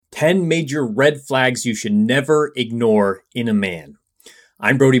10 major red flags you should never ignore in a man.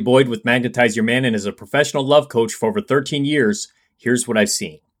 I'm Brody Boyd with Magnetize Your Man, and as a professional love coach for over 13 years, here's what I've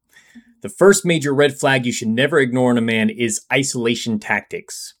seen. The first major red flag you should never ignore in a man is isolation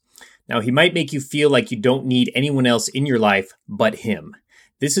tactics. Now, he might make you feel like you don't need anyone else in your life but him.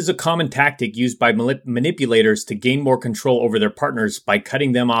 This is a common tactic used by manipulators to gain more control over their partners by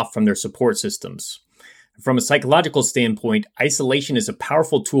cutting them off from their support systems. From a psychological standpoint, isolation is a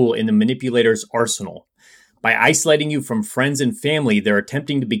powerful tool in the manipulator's arsenal. By isolating you from friends and family, they're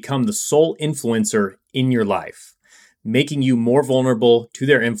attempting to become the sole influencer in your life, making you more vulnerable to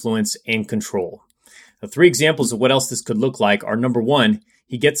their influence and control. The three examples of what else this could look like are: number one,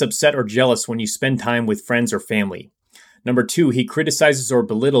 he gets upset or jealous when you spend time with friends or family. Number two, he criticizes or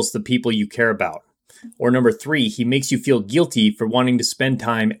belittles the people you care about. Or number three, he makes you feel guilty for wanting to spend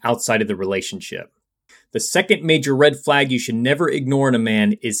time outside of the relationship. The second major red flag you should never ignore in a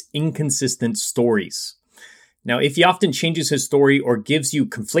man is inconsistent stories. Now, if he often changes his story or gives you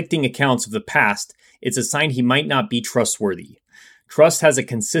conflicting accounts of the past, it's a sign he might not be trustworthy. Trust has a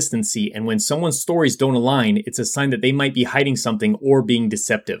consistency, and when someone's stories don't align, it's a sign that they might be hiding something or being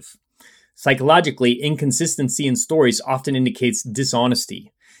deceptive. Psychologically, inconsistency in stories often indicates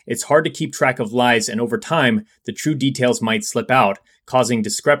dishonesty. It's hard to keep track of lies, and over time, the true details might slip out, causing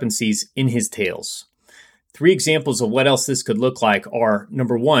discrepancies in his tales. Three examples of what else this could look like are: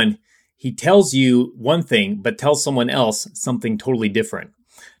 number one, he tells you one thing, but tells someone else something totally different.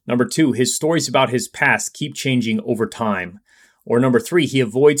 Number two, his stories about his past keep changing over time. Or number three, he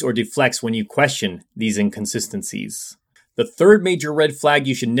avoids or deflects when you question these inconsistencies. The third major red flag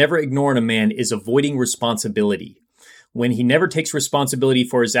you should never ignore in a man is avoiding responsibility. When he never takes responsibility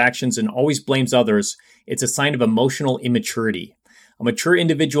for his actions and always blames others, it's a sign of emotional immaturity. A mature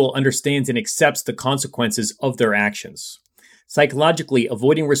individual understands and accepts the consequences of their actions. Psychologically,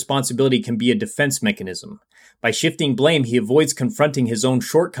 avoiding responsibility can be a defense mechanism. By shifting blame, he avoids confronting his own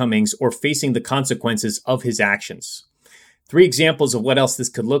shortcomings or facing the consequences of his actions. Three examples of what else this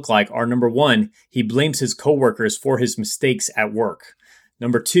could look like are: number one, he blames his coworkers for his mistakes at work.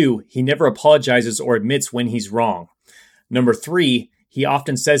 Number two, he never apologizes or admits when he's wrong. Number three, he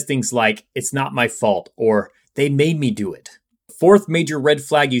often says things like, "It's not my fault," or "They made me do it." Fourth major red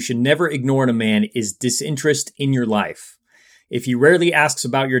flag you should never ignore in a man is disinterest in your life. If he rarely asks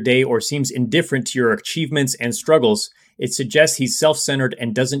about your day or seems indifferent to your achievements and struggles, it suggests he's self-centered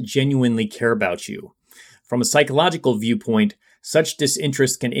and doesn't genuinely care about you. From a psychological viewpoint, such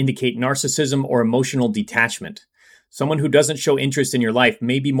disinterest can indicate narcissism or emotional detachment. Someone who doesn't show interest in your life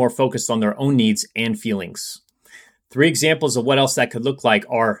may be more focused on their own needs and feelings. Three examples of what else that could look like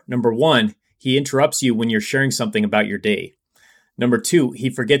are: number one, he interrupts you when you're sharing something about your day. Number two,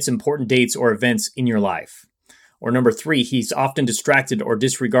 he forgets important dates or events in your life. Or number three, he's often distracted or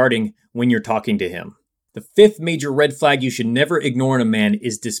disregarding when you're talking to him. The fifth major red flag you should never ignore in a man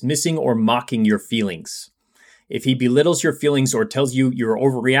is dismissing or mocking your feelings. If he belittles your feelings or tells you you're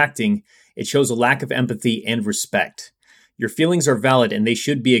overreacting, it shows a lack of empathy and respect. Your feelings are valid and they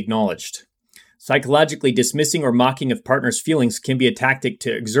should be acknowledged. Psychologically, dismissing or mocking of partners' feelings can be a tactic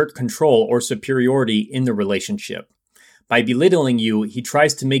to exert control or superiority in the relationship. By belittling you, he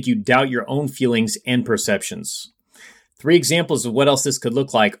tries to make you doubt your own feelings and perceptions. Three examples of what else this could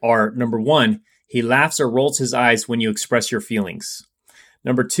look like are: number one, he laughs or rolls his eyes when you express your feelings.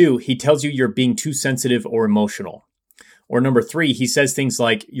 Number two, he tells you you're being too sensitive or emotional. Or number three, he says things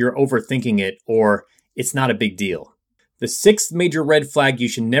like, "You're overthinking it," or "It's not a big deal." The sixth major red flag you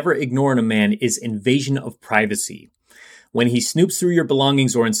should never ignore in a man is invasion of privacy. When he snoops through your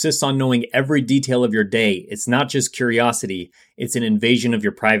belongings or insists on knowing every detail of your day, it's not just curiosity, it's an invasion of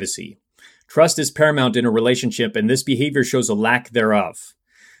your privacy. Trust is paramount in a relationship, and this behavior shows a lack thereof.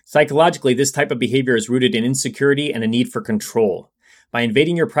 Psychologically, this type of behavior is rooted in insecurity and a need for control. By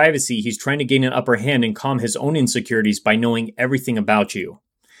invading your privacy, he's trying to gain an upper hand and calm his own insecurities by knowing everything about you.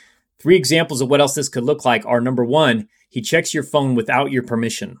 Three examples of what else this could look like are: number one, he checks your phone without your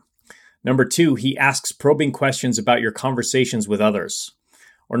permission. Number two, he asks probing questions about your conversations with others.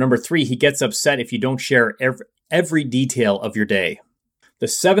 Or number three, he gets upset if you don't share every detail of your day. The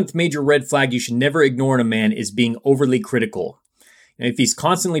seventh major red flag you should never ignore in a man is being overly critical. And if he's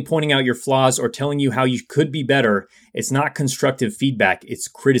constantly pointing out your flaws or telling you how you could be better, it's not constructive feedback, it's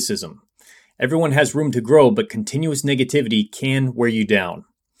criticism. Everyone has room to grow, but continuous negativity can wear you down.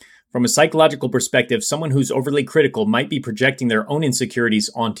 From a psychological perspective, someone who's overly critical might be projecting their own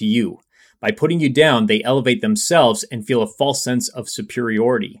insecurities onto you. By putting you down, they elevate themselves and feel a false sense of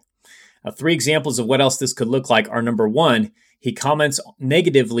superiority. Three examples of what else this could look like are: number one, he comments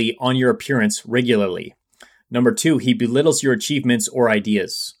negatively on your appearance regularly. Number two, he belittles your achievements or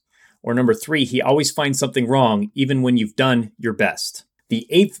ideas. Or number 3, he always finds something wrong even when you've done your best. The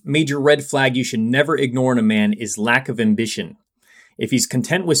 8th major red flag you should never ignore in a man is lack of ambition. If he's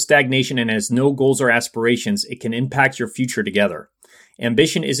content with stagnation and has no goals or aspirations, it can impact your future together.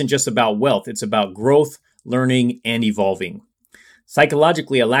 Ambition isn't just about wealth, it's about growth, learning, and evolving.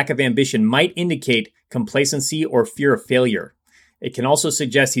 Psychologically, a lack of ambition might indicate complacency or fear of failure. It can also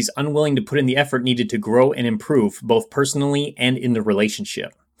suggest he's unwilling to put in the effort needed to grow and improve, both personally and in the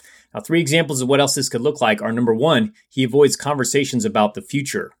relationship. Now, 3 examples of what else this could look like are: number 1, he avoids conversations about the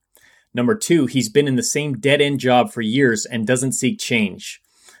future. Number 2, he's been in the same dead-end job for years and doesn't seek change.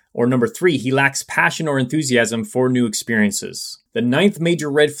 Or number 3, he lacks passion or enthusiasm for new experiences. The 9th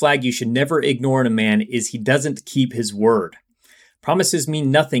major red flag you should never ignore in a man is he doesn't keep his word. Promises mean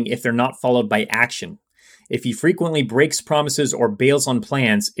nothing if they're not followed by action. If he frequently breaks promises or bails on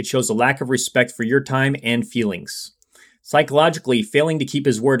plans, it shows a lack of respect for your time and feelings. Psychologically, failing to keep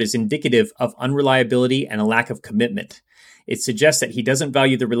his word is indicative of unreliability and a lack of commitment. It suggests that he doesn't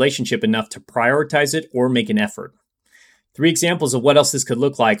value the relationship enough to prioritize it or make an effort. 3 examples of what else this could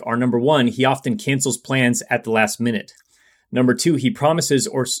look like are: number 1, he often cancels plans at the last minute. Number 2, he promises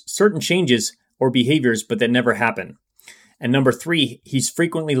certain changes or behaviors but that never happen. And number 3, he's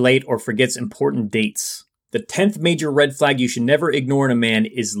frequently late or forgets important dates. The 10th major red flag you should never ignore in a man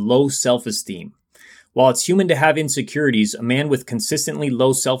is low self-esteem. While it's human to have insecurities, a man with consistently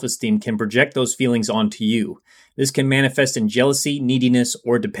low self-esteem can project those feelings onto you. This can manifest in jealousy, neediness,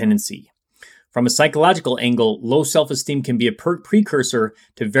 or dependency. From a psychological angle, low self-esteem can be a precursor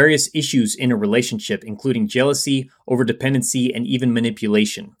to various issues in a relationship, including jealousy, overdependency, and even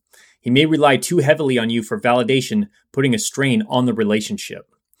manipulation. He may rely too heavily on you for validation, putting a strain on the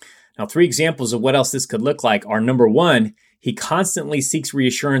relationship. Now, 3 examples of what else this could look like are: number 1, he constantly seeks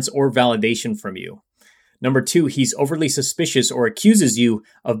reassurance or validation from you. Number 2, he's overly suspicious or accuses you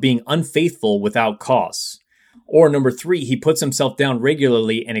of being unfaithful without cause. Or number 3, he puts himself down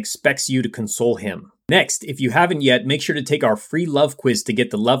regularly and expects you to console him. Next, if you haven't yet, make sure to take our free love quiz to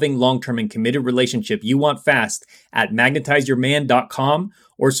get the loving, long-term, and committed relationship you want fast at magnetizeyourman.com,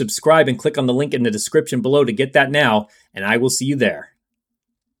 or subscribe and click on the link in the description below to get that now, and I will see you there.